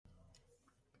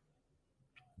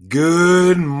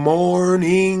Good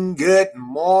morning, good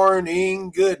morning,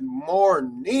 good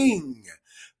morning.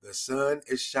 The sun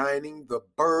is shining, the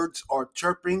birds are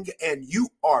chirping, and you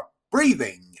are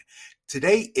breathing.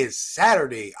 Today is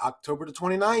Saturday, October the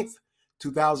 29th,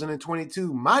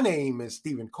 2022. My name is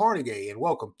Stephen Carnegie, and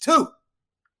welcome to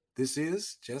This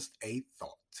Is Just a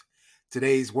Thought.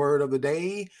 Today's word of the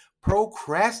day,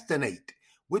 procrastinate,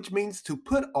 which means to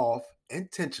put off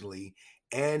intentionally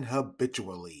and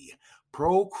habitually.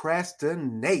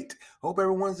 Procrastinate. Hope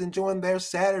everyone's enjoying their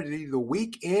Saturday. The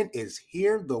weekend is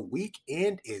here. The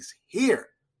weekend is here.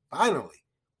 Finally.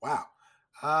 Wow.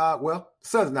 Well, the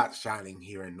sun's not shining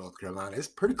here in North Carolina. It's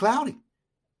pretty cloudy.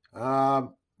 We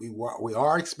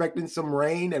are expecting some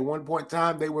rain. At one point in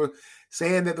time, they were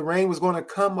saying that the rain was going to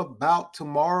come about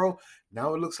tomorrow.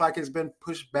 Now it looks like it's been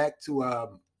pushed back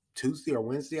to Tuesday or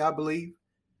Wednesday, I believe.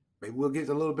 Maybe we'll get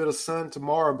a little bit of sun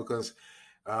tomorrow because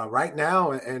right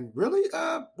now, and really,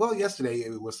 well, yesterday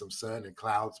it was some sun and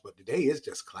clouds, but today is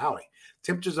just cloudy.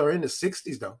 Temperatures are in the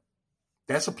 60s, though.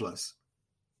 That's a plus.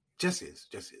 Just is,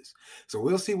 just is. So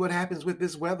we'll see what happens with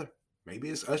this weather. Maybe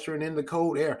it's ushering in the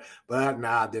cold air, but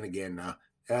then again,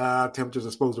 temperatures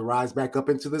are supposed to rise back up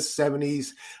into the 70s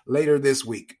later this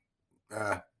week.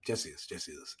 Just is, just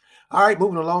is. All right,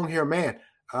 moving along here, man.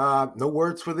 No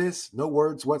words for this, no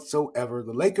words whatsoever.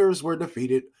 The Lakers were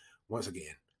defeated once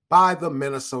again by the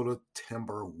Minnesota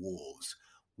Timberwolves,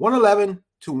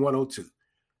 111-102.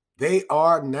 They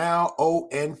are now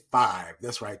 0-5.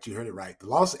 That's right, you heard it right. The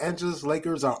Los Angeles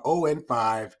Lakers are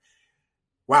 0-5.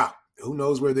 Wow, who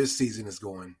knows where this season is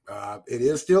going? It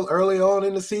is still early on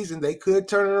in the season. They could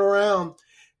turn it around.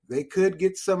 They could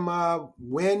get some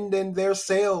wind in their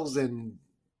sails and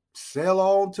sail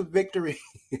on to victory.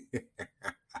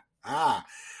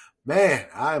 Man,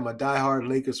 I am a diehard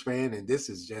Lakers fan, and this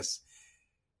is just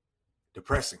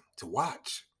depressing to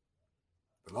watch.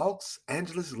 The Los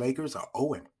Angeles Lakers are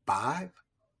 0-5.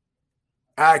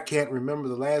 I can't remember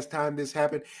the last time this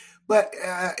happened, but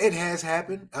it has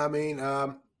happened. I mean,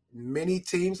 many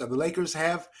teams, the Lakers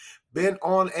have been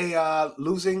on a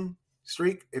losing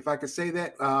streak, if I could say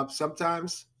that,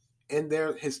 sometimes in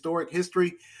their historic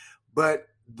history. But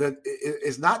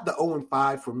it's not the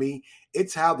 0-5 for me.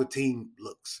 It's how the team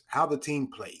looks, how the team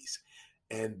plays.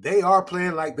 And they are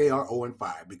playing like they are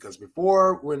 0-5 because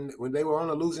before, when they were on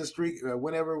a losing streak,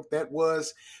 whenever that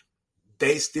was,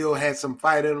 they still had some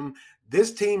fight in them.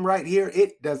 This team right here,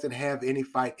 it doesn't have any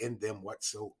fight in them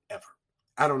whatsoever.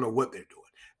 I don't know what they're doing.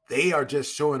 They are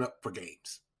just showing up for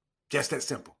games. Just that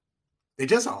simple. They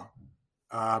just are.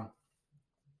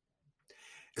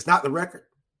 It's not the record.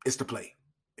 It's the play.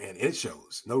 And it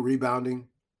shows. No rebounding,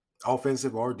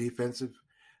 offensive or defensive.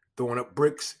 Throwing up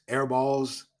bricks, air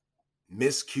balls,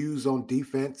 miscues on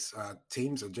defense.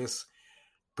 Teams are just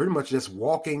pretty much just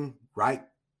walking right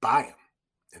by them.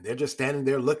 And they're just standing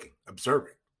there looking,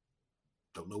 observing.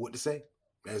 Don't know what to say.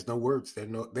 There's no words.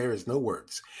 There is no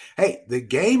words. Hey, the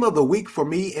game of the week for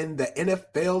me in the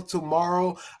NFL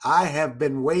tomorrow, I have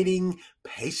been waiting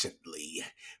patiently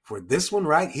for this one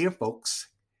right here, folks.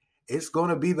 It's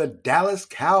going to be the Dallas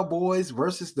Cowboys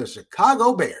versus the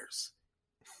Chicago Bears.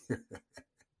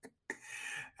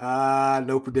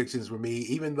 No predictions for me.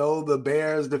 Even though the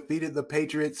Bears defeated the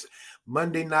Patriots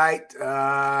Monday night,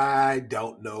 I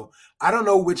don't know. I don't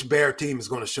know which Bear team is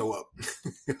going to show up.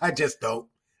 I just don't.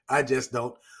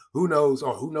 Who knows?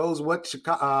 Or who knows what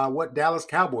Dallas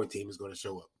Cowboy team is going to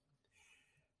show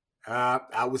up?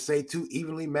 I would say two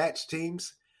evenly matched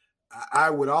teams. I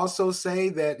would also say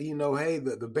that, hey,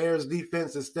 the Bears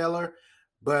defense is stellar,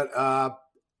 but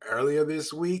earlier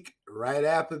this week, right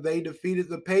after they defeated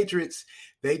the Patriots,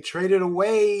 they traded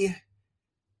away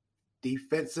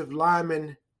defensive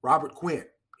lineman Robert Quinn.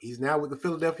 He's now with the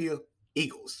Philadelphia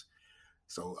Eagles.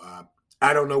 So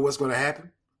I don't know what's going to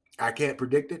happen. I can't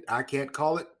predict it. I can't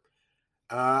call it.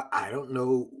 I don't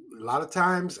know. A lot of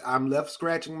times I'm left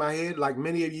scratching my head like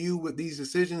many of you with these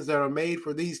decisions that are made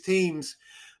for these teams.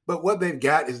 But what they've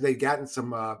got is they've gotten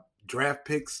some draft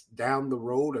picks down the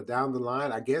road or down the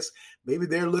line. I guess maybe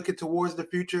they're looking towards the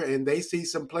future and they see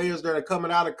some players that are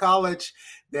coming out of college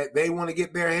that they want to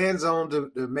get their hands on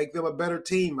to make them a better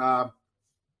team.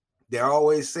 They're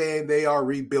always saying they are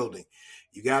rebuilding.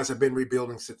 You guys have been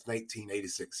rebuilding since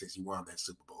 1986, since you won that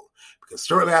Super Bowl. Because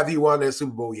shortly after you won that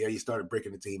Super Bowl, you started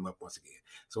breaking the team up once again.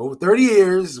 So over 30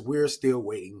 years, we're still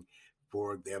waiting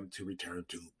for them to return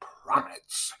to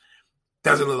prominence.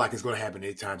 Doesn't look like it's going to happen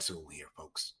anytime soon here,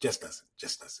 folks. Just doesn't.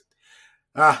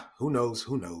 Who knows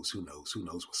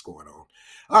what's going on.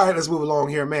 All right, let's move along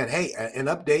here, man. Hey, an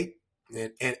update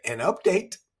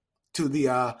to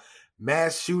the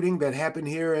mass shooting that happened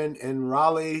here in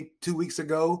Raleigh 2 weeks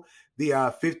ago. The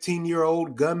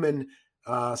 15-year-old gunman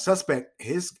suspect,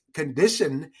 his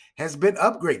condition has been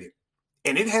upgraded.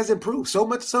 And it has improved so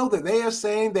much so that they are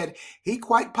saying that he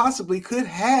quite possibly could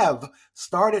have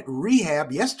started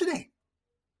rehab yesterday.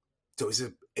 So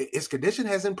his condition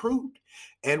has improved.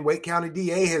 And Wake County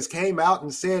DA has came out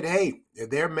and said, hey,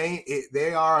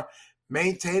 they are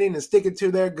maintaining and sticking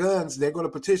to their guns. They're going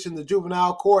to petition the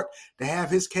juvenile court to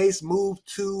have his case moved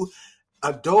to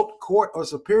adult court or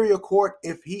superior court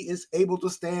if he is able to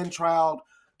stand trial.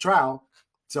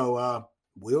 So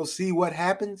we'll see what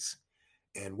happens.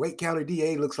 And Wake County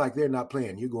DA looks like they're not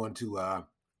playing. You're going to a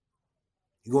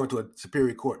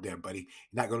superior court there, buddy.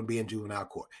 You're not going to be in juvenile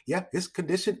court. Yeah, his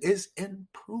condition is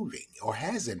improving or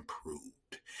has improved.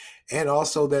 And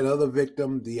also that other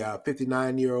victim, the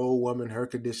 59-year-old woman, her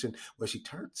condition, well, she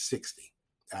turned 60.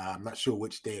 I'm not sure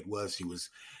which day it was. She was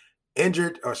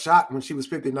injured or shot when she was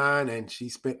 59, and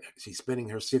she's spending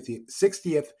her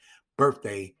 60th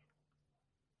birthday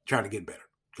trying to get better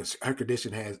because her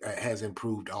condition has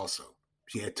improved also.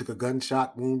 She took a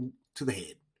gunshot wound to the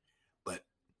head, but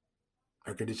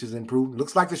her condition is improved.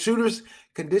 Looks like the shooter's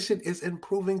condition is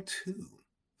improving too.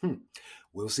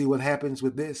 We'll see what happens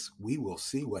with this. We will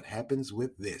see what happens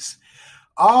with this.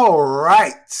 All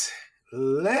right,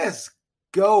 let's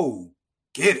go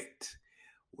get it.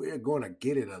 We're going to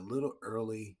get it a little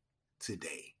early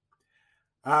today.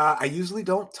 I usually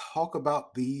don't talk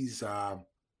about these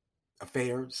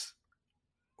affairs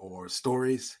or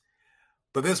stories,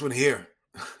 but this one here,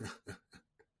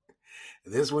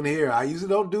 I usually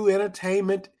don't do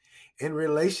entertainment and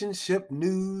relationship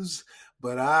news,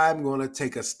 but I'm going to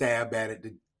take a stab at it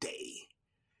today.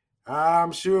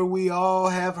 I'm sure we all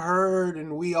have heard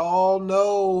and we all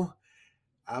know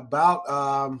about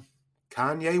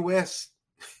Kanye West.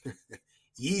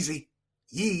 Yeezy.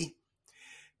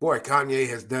 Boy, Kanye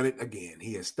has done it again.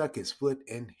 He has stuck his foot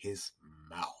in his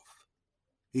mouth.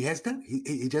 He has done it.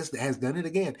 He just has done it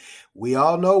again. We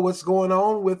all know what's going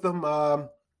on with him.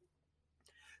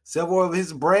 Several of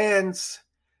his brands,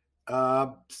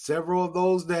 several of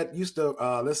those that used to,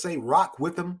 let's say, rock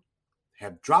with him,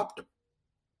 have dropped him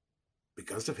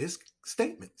because of his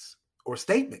statement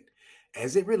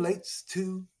as it relates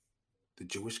to the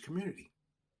Jewish community.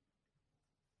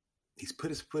 He's put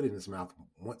his foot in his mouth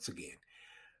once again.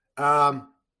 Now,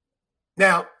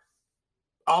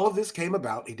 all of this came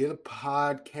about. He did a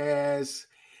podcast,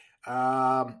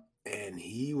 and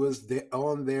he was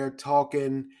on there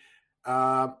talking.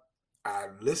 I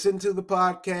listened to the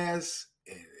podcast,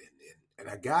 and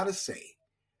I gotta say,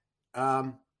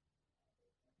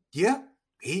 yeah,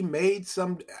 he made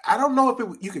some. I don't know if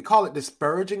you could call it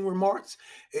disparaging remarks.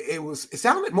 It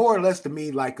sounded more or less to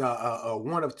me like a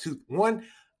one of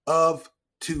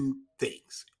two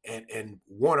things, and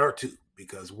one or two.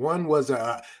 Because one was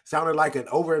sounded like an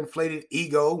overinflated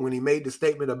ego when he made the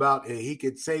statement about he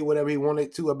could say whatever he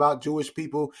wanted to about Jewish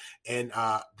people, and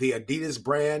the Adidas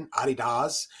brand,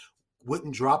 Adidas,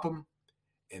 wouldn't drop him.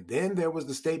 And then there was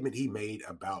the statement he made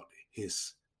about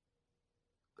his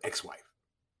ex-wife.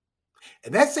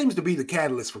 And that seems to be the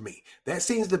catalyst for me. That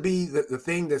seems to be the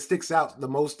thing that sticks out the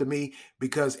most to me,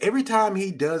 because every time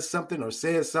he does something or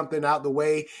says something out the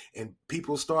way, and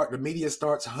the media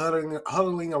starts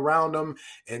huddling around him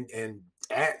and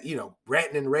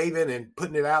ranting and raving and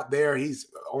putting it out there. He's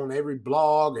on every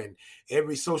blog and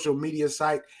every social media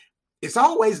site. It's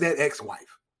always that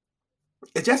ex-wife.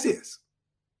 It just is.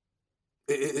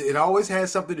 It always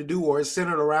has something to do or is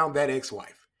centered around that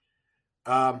ex-wife.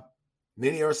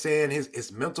 Many are saying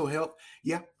his mental health.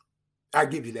 Yeah, I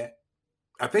give you that.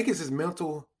 I think it's his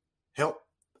mental health,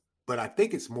 but I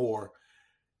think it's more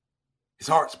his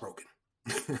heart's broken.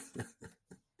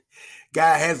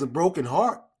 Guy has a broken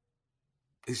heart.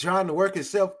 He's trying to work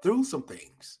himself through some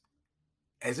things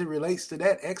as it relates to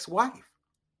that ex-wife.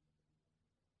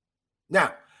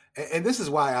 Now, and this is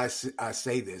why I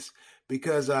say this,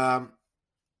 because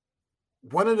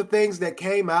one of the things that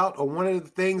came out, or one of the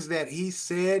things that he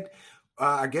said,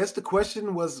 I guess the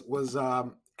question was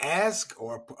asked,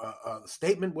 or a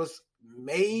statement was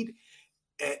made,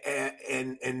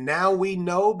 and now we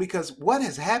know, because what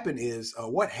has happened is,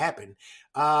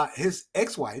 his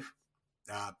ex-wife,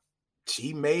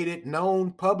 she made it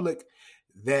known public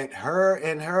that her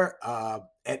and her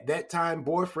at that time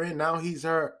boyfriend, now he's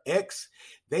her ex,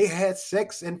 they had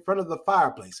sex in front of the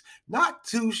fireplace. Not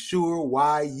too sure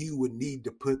why you would need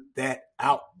to put that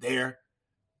out there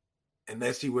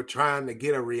unless you were trying to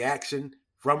get a reaction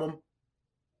from him.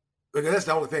 Because that's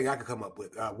the only thing I could come up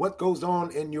with. What goes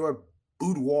on in your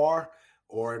boudoir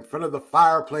or in front of the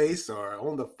fireplace or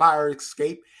on the fire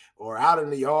escape or out in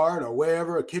the yard or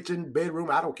wherever, a kitchen,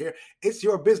 bedroom, I don't care. It's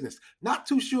your business. Not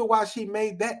too sure why she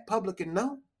made that public and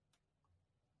known.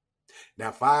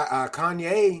 Now,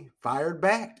 Kanye fired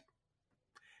back.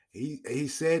 He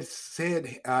said,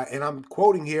 and I'm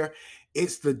quoting here,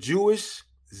 it's the Jewish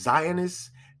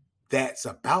Zionists that's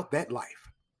about that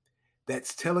life,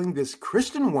 that's telling this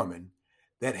Christian woman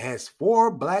that has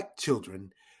 4 black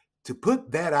children to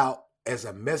put that out as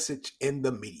a message in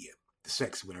the media, the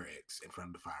sex with her ex in front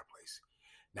of the fireplace.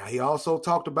 Now, he also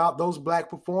talked about those black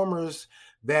performers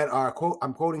that are,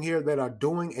 I'm quoting here, that are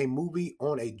doing a movie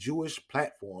on a Jewish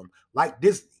platform like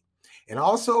Disney. And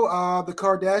also the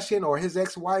Kardashian or his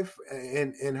ex-wife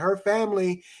and her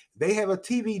family, they have a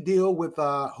TV deal with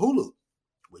Hulu,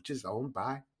 which is owned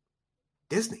by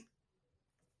Disney.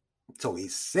 So he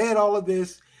said all of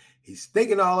this. He's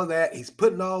thinking all of that. He's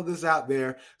putting all of this out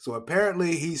there. So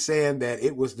apparently he's saying that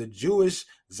it was the Jewish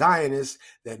Zionists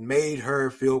that made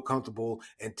her feel comfortable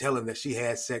and telling that she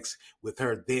had sex with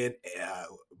her then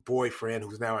boyfriend,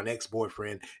 who's now an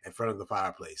ex-boyfriend, in front of the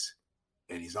fireplace.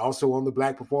 And he's also on the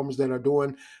black performers that are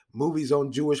doing movies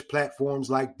on Jewish platforms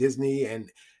like Disney, and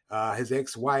his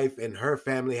ex-wife and her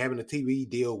family having a TV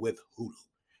deal with Hulu,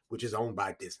 which is owned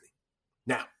by Disney.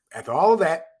 Now, after all of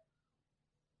that,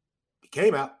 he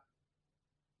came out,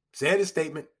 said his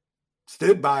statement,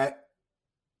 stood by it.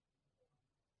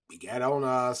 We got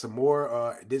on some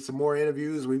more, did some more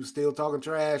interviews. We were still talking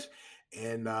trash.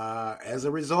 And as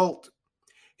a result,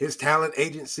 his talent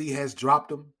agency has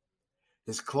dropped him.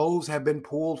 His clothes have been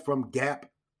pulled from Gap.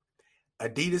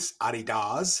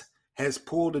 Adidas has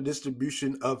pulled the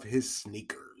distribution of his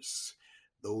sneakers.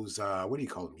 Those, what do you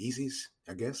call them? Yeezys,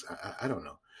 I guess. I don't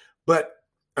know. But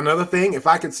another thing, if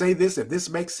I could say this, if this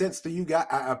makes sense to you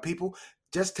guys, people,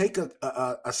 just take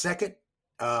a second.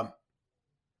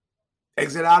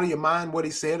 Exit out of your mind what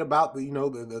he said about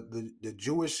the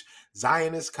Jewish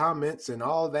Zionist comments and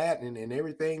all that and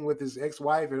everything with his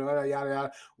ex-wife and yada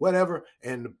yada whatever,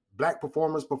 and black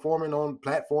performers performing on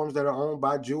platforms that are owned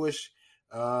by Jewish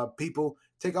people.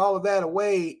 Take all of that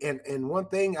away, and one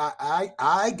thing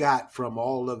I got from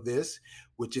all of this,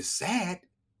 which is sad,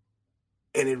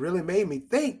 and it really made me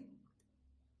think,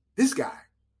 this guy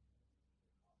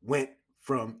went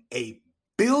from a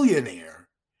billionaire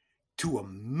to a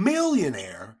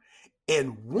millionaire in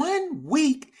 1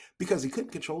 week because he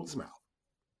couldn't control his mouth.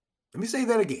 Let me say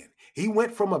that again. He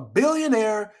went from a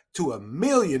billionaire to a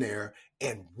millionaire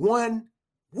in 1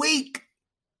 week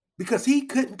because he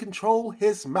couldn't control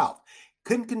his mouth,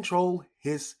 couldn't control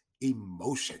his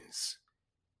emotions.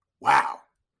 Wow.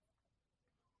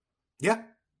 Yeah.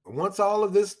 Once all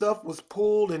of this stuff was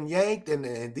pulled and yanked,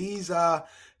 and these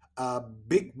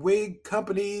big wig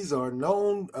companies or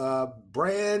known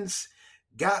brands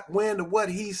got wind of what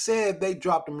he said, they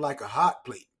dropped him like a hot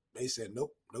plate. They said,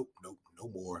 nope, no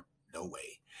more, no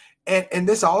way. And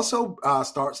this also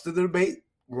starts the debate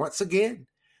once again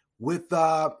with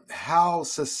how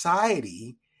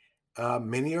society,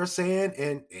 many are saying,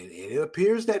 and it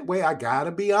appears that way. I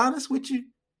gotta be honest with you,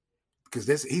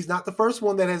 because he's not the first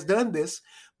one that has done this,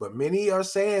 but many are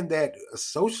saying that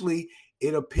socially,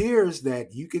 it appears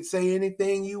that you could say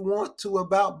anything you want to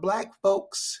about black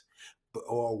folks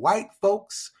or white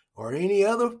folks or any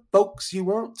other folks you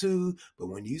want to, but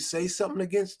when you say something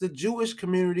against the Jewish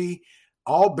community,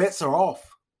 all bets are off.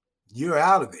 You're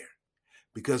out of there.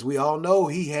 Because we all know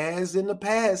he has in the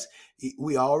past.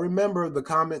 We all remember the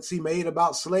comments he made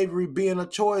about slavery being a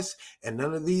choice, and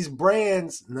none of these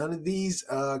brands, none of these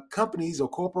companies or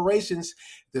corporations,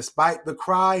 despite the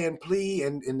cry and plea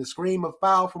and the scream of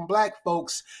foul from black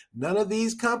folks, none of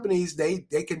these companies, they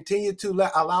continue to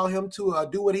allow him to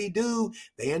do what he do.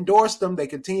 They endorsed him. They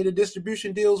continue the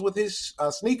distribution deals with his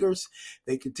sneakers.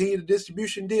 They continue the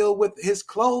distribution deal with his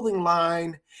clothing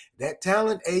line. That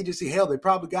talent agency, hell, they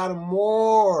probably got him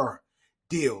more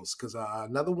deals, because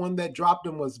another one that dropped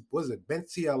him was it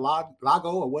Balenciaga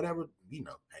or whatever,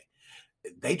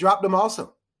 they dropped him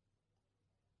also.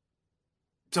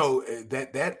 So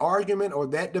that argument or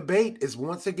that debate is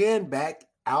once again back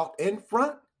out in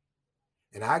front.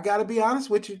 And I got to be honest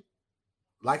with you.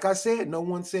 Like I said, no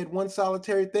one said one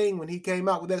solitary thing when he came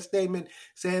out with that statement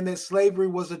saying that slavery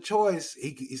was a choice.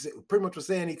 He pretty much was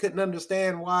saying he couldn't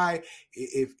understand why,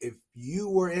 if you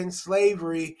were in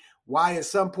slavery, why at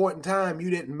some point in time you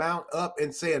didn't mount up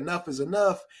and say enough is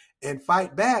enough and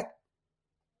fight back.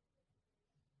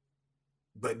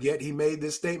 But yet he made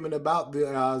this statement about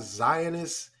the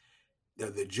Zionists,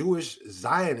 the Jewish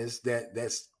Zionists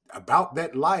that's about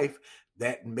that life,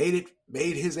 that made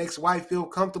his ex-wife feel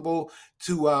comfortable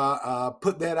to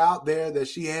put that out there, that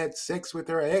she had sex with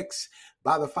her ex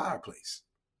by the fireplace.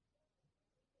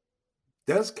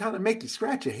 Does kind of make you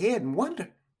scratch your head and wonder.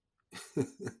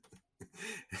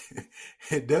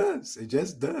 It does. It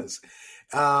just does.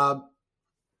 Um,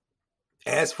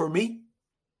 as for me,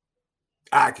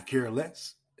 I could care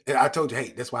less. I told you,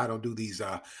 hey, that's why I don't do these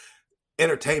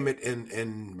entertainment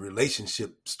and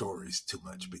relationship stories too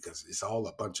much, because it's all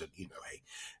a bunch of,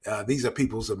 hey, these are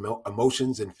people's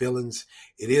emotions and feelings.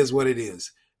 It is what it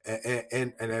is.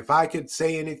 And if I could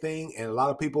say anything, and a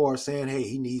lot of people are saying, hey,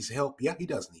 he needs help. Yeah, he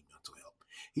does need mental help.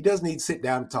 He does need to sit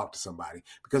down and talk to somebody,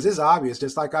 because it's obvious,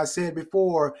 just like I said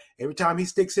before, every time he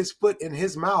sticks his foot in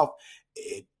his mouth,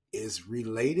 it is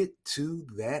related to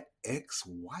that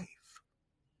ex-wife.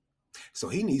 So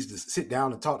he needs to sit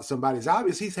down and talk to somebody. It's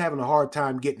obvious he's having a hard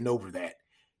time getting over that.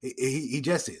 He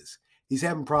just is. He's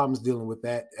having problems dealing with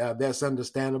that. That's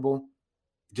understandable.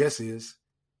 Just is.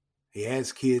 He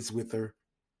has kids with her,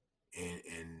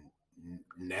 and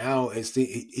now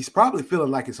he's probably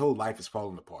feeling like his whole life is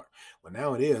falling apart. Well,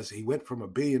 now it is. He went from a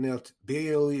billionaire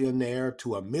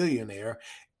to a millionaire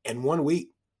in 1 week.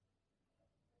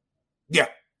 Yeah,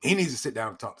 he needs to sit down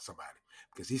and talk to somebody,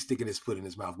 because he's sticking his foot in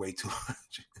his mouth way too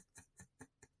much.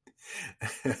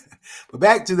 But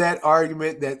back to that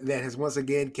argument that has once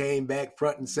again came back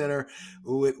front and center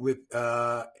with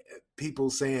people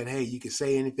saying, hey, you can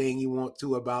say anything you want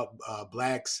to about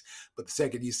blacks, but the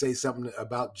second you say something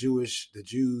about the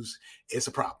Jews, it's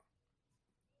a problem.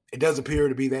 It does appear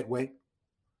to be that way.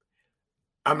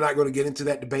 I'm not going to get into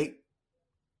that debate.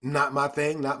 Not my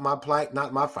thing, not my plight,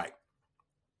 not my fight.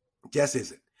 Just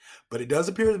isn't. But it does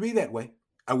appear to be that way.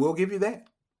 I will give you that.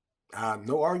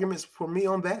 No arguments for me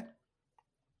on that.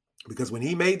 Because when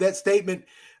he made that statement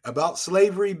about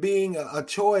slavery being a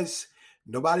choice,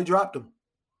 nobody dropped him.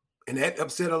 And that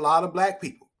upset a lot of black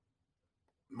people,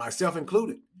 myself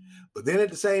included. But then at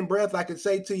the same breath, I could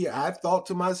say to you, I've thought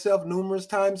to myself numerous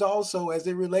times also, as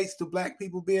it relates to black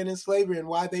people being in slavery and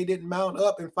why they didn't mount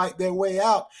up and fight their way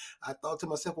out. I thought to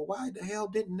myself, well, why the hell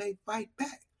didn't they fight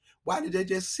back? Why did they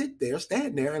just sit there,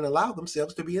 stand there, and allow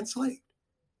themselves to be enslaved?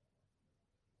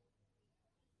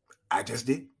 I just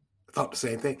did. I thought the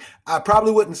same thing. I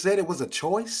probably wouldn't have said it was a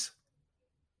choice.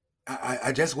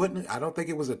 I just wouldn't. I don't think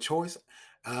it was a choice.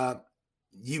 Uh,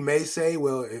 you may say,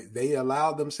 well, they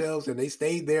allowed themselves and they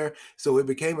stayed there, so it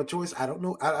became a choice. I don't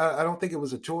know. I don't think it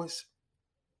was a choice.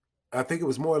 I think it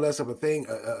was more or less of a thing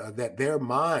that their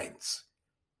minds,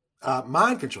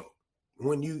 mind control.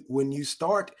 When you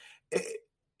start,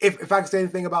 if I can say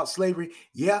anything about slavery,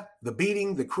 yeah, the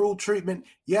beating, the cruel treatment,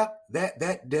 yeah,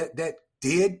 that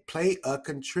did play a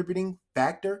contributing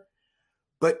factor.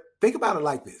 But think about it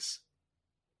like this: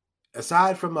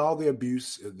 aside from all the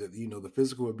abuse, the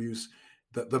physical abuse,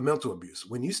 the mental abuse,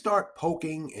 when you start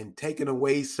poking and taking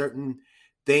away certain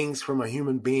things from a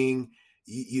human being,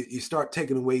 you start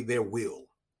taking away their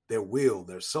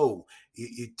soul.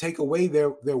 You take away their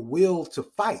will to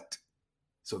fight.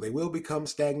 So they will become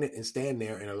stagnant and stand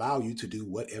there and allow you to do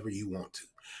whatever you want to.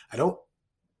 I don't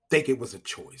think it was a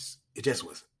choice. It just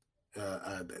wasn't.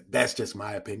 That's just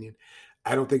my opinion.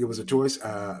 I don't think it was a choice.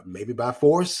 Maybe by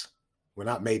force. Well,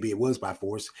 not maybe, it was by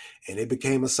force, and it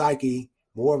became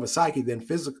more of a psyche than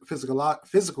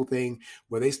physical thing,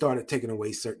 where they started taking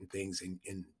away certain things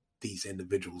in these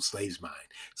individual slaves' mind.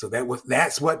 So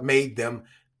that's what made them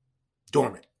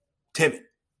dormant, timid,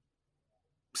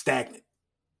 stagnant.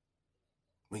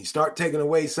 When you start taking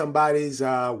away somebody's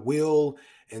will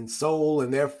and soul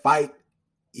and their fight,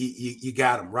 you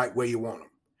got them right where you want them.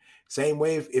 Same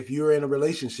way if you're in a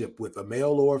relationship with a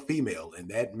male or a female, and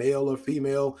that male or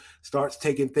female starts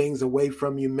taking things away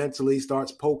from you mentally,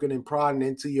 starts poking and prodding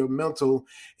into your mental,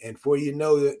 and before you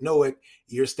know it,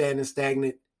 you're standing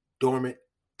stagnant, dormant,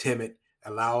 timid,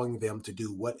 allowing them to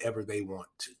do whatever they want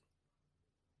to.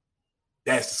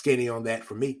 That's the skinny on that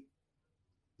for me.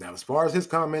 Now, as far as his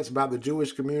comments about the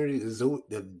Jewish community,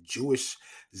 the Jewish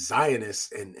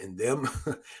Zionists, and them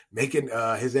making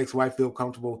his ex-wife feel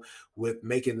comfortable with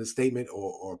making the statement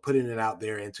or putting it out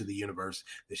there into the universe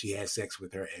that she had sex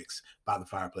with her ex by the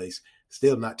fireplace,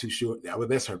 still not too sure. Well,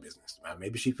 that's her business.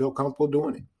 Maybe she felt comfortable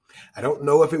doing it. I don't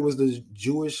know if it was the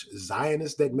Jewish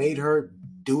Zionists that made her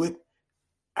do it.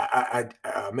 I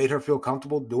made her feel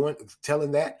comfortable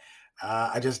telling that.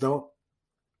 I just don't.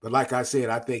 But like I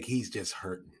said, I think he's just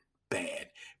hurting bad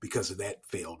because of that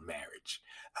failed marriage.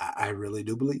 I really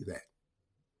do believe that.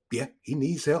 Yeah, he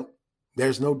needs help.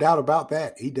 There's no doubt about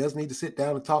that. He does need to sit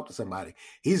down and talk to somebody.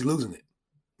 He's losing it.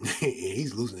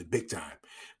 He's losing it big time.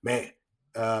 Man,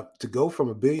 to go from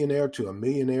a billionaire to a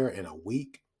millionaire in a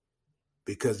week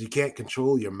because you can't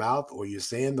control your mouth, or you're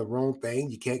saying the wrong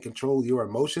thing, you can't control your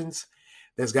emotions,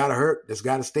 that's got to hurt. That's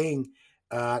got to sting.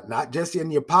 not just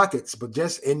in your pockets, but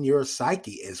just in your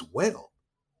psyche as well.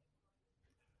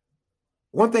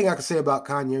 One thing I can say about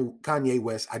Kanye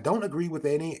West, I don't agree with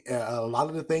a lot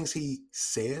of the things he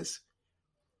says,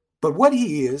 but what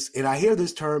he is, and I hear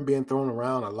this term being thrown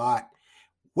around a lot,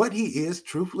 what he is,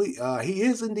 truthfully, he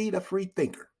is indeed a free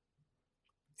thinker.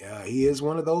 He is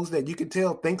one of those that you can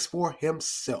tell thinks for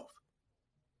himself.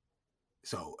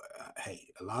 So, hey,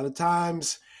 a lot of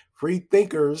times, free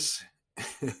thinkers,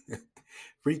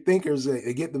 free thinkers,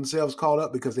 they get themselves caught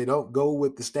up because they don't go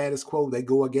with the status quo. They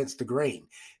go against the grain.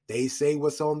 They say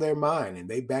what's on their mind, and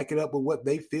they back it up with what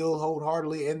they feel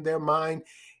wholeheartedly in their mind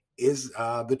is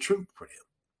the truth for them.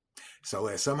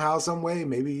 So somehow, some way,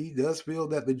 maybe he does feel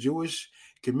that the Jewish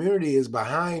community is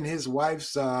behind his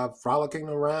wife's frolicking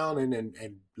around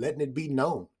and letting it be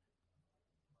known.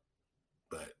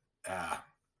 But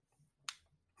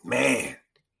man,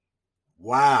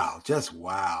 wow, just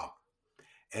wow.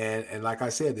 And like I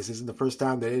said, this isn't the first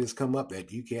time that it has come up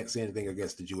that you can't say anything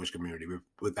against the Jewish community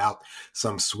without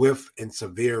some swift and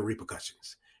severe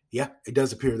repercussions. Yeah, it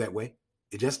does appear that way.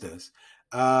 It just does.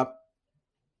 I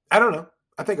don't know.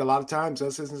 I think a lot of times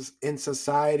us in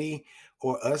society,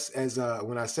 or us as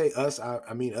when I say us,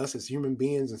 I mean us as human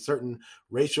beings in certain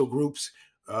racial groups,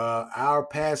 our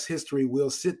past history will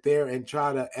sit there and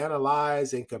try to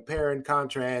analyze and compare and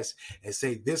contrast and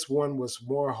say this one was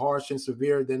more harsh and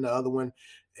severe than the other one,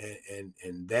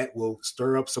 and that will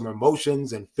stir up some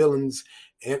emotions and feelings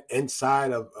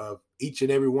inside of each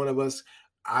and every one of us.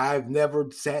 I've never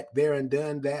sat there and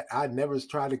done that. I never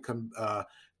tried to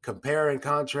compare and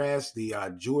contrast the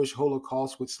Jewish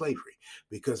Holocaust with slavery,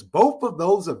 because both of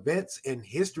those events in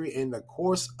history, in the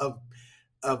course of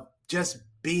just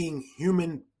being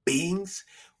human beings,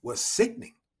 was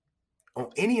sickening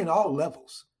on any and all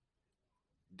levels.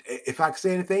 If I could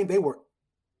say anything, they were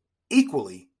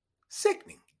equally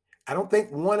sickening. I don't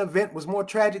think one event was more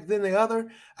tragic than the other.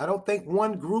 I don't think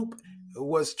one group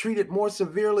was treated more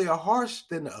severely or harsh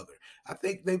than the other. I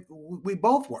think we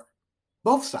both were,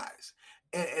 both sides.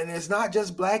 And it's not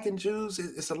just black and Jews.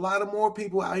 It's a lot of more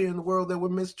people out here in the world that were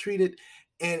mistreated,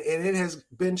 and it has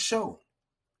been shown.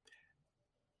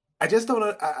 I just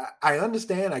don't. I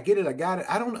understand. I get it. I got it.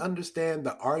 I don't understand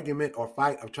the argument or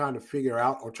fight of trying to figure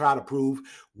out or try to prove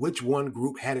which one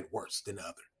group had it worse than the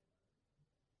other.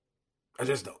 I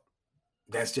just don't.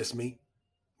 That's just me.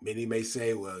 Many may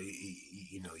say, "Well,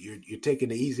 you're taking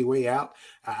the easy way out."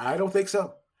 I don't think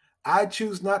so. I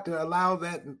choose not to allow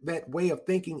that way of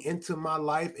thinking into my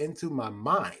life, into my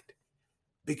mind,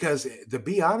 because to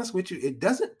be honest with you, it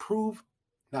doesn't prove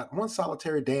not one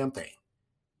solitary damn thing.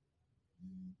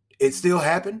 It still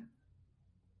happened,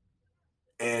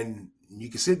 and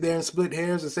you can sit there and split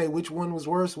hairs and say which one was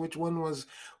worse, which one was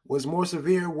more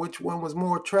severe, which one was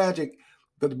more tragic.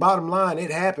 But the bottom line, it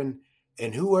happened.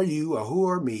 And who are you or who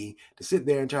are me to sit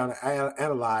there and try to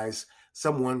analyze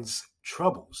someone's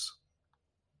troubles?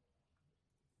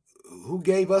 Who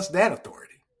gave us that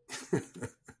authority?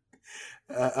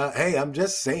 Hey, I'm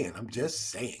just saying.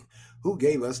 Who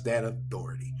gave us that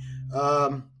authority?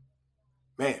 Man,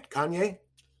 Kanye.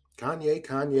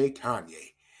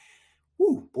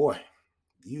 Woo, boy,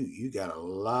 you got a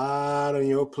lot on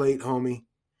your plate, homie,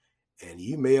 and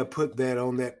you may have put that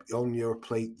on your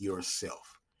plate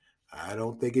yourself. I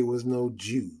don't think it was no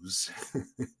Jews.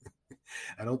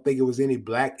 I don't think it was any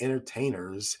black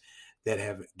entertainers that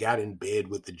have got in bed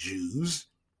with the Jews.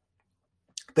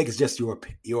 I think it's just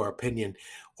your opinion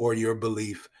or your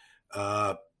belief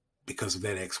because of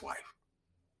that ex-wife.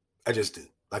 I just do.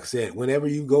 Like I said, whenever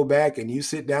you go back and you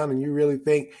sit down and you really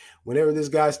think, whenever this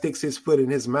guy sticks his foot in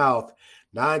his mouth,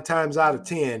 9 times out of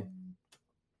 10,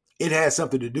 it has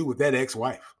something to do with that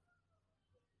ex-wife.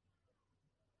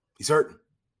 He's hurting.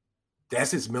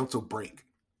 That's his mental break.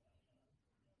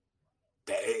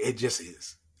 It just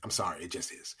is. I'm sorry, it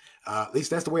just is. At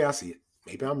least that's the way I see it.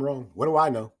 Maybe I'm wrong. What do I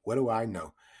know?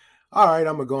 All right,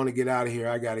 I'm going to get out of here.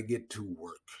 I got to get to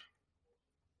work.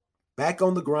 Back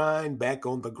on the grind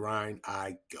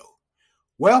I go.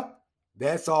 Well,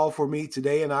 that's all for me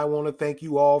today, and I want to thank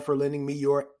you all for lending me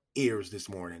your ears this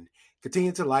morning.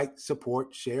 Continue to like,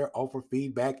 support, share, offer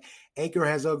feedback. Anchor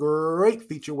has a great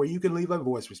feature where you can leave a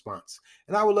voice response,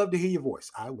 and I would love to hear your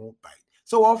voice. I won't bite.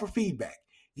 So offer feedback.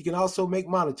 You can also make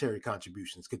monetary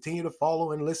contributions. Continue to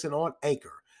follow and listen on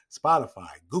Anchor, Spotify,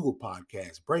 Google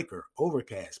Podcasts, Breaker,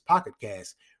 Overcast, Pocket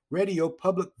Cast, Radio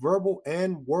Public, Verbal,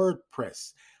 and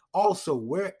WordPress. Also,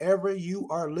 wherever you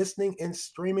are listening and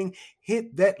streaming,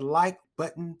 hit that like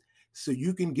button so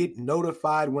you can get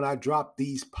notified when I drop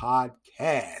these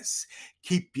podcasts.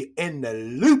 Keep you in the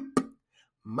loop.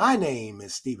 My name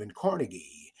is Stephen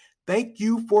Carnegie. Thank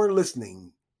you for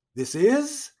listening This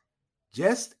is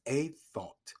just a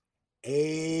thought.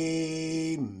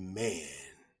 Amen.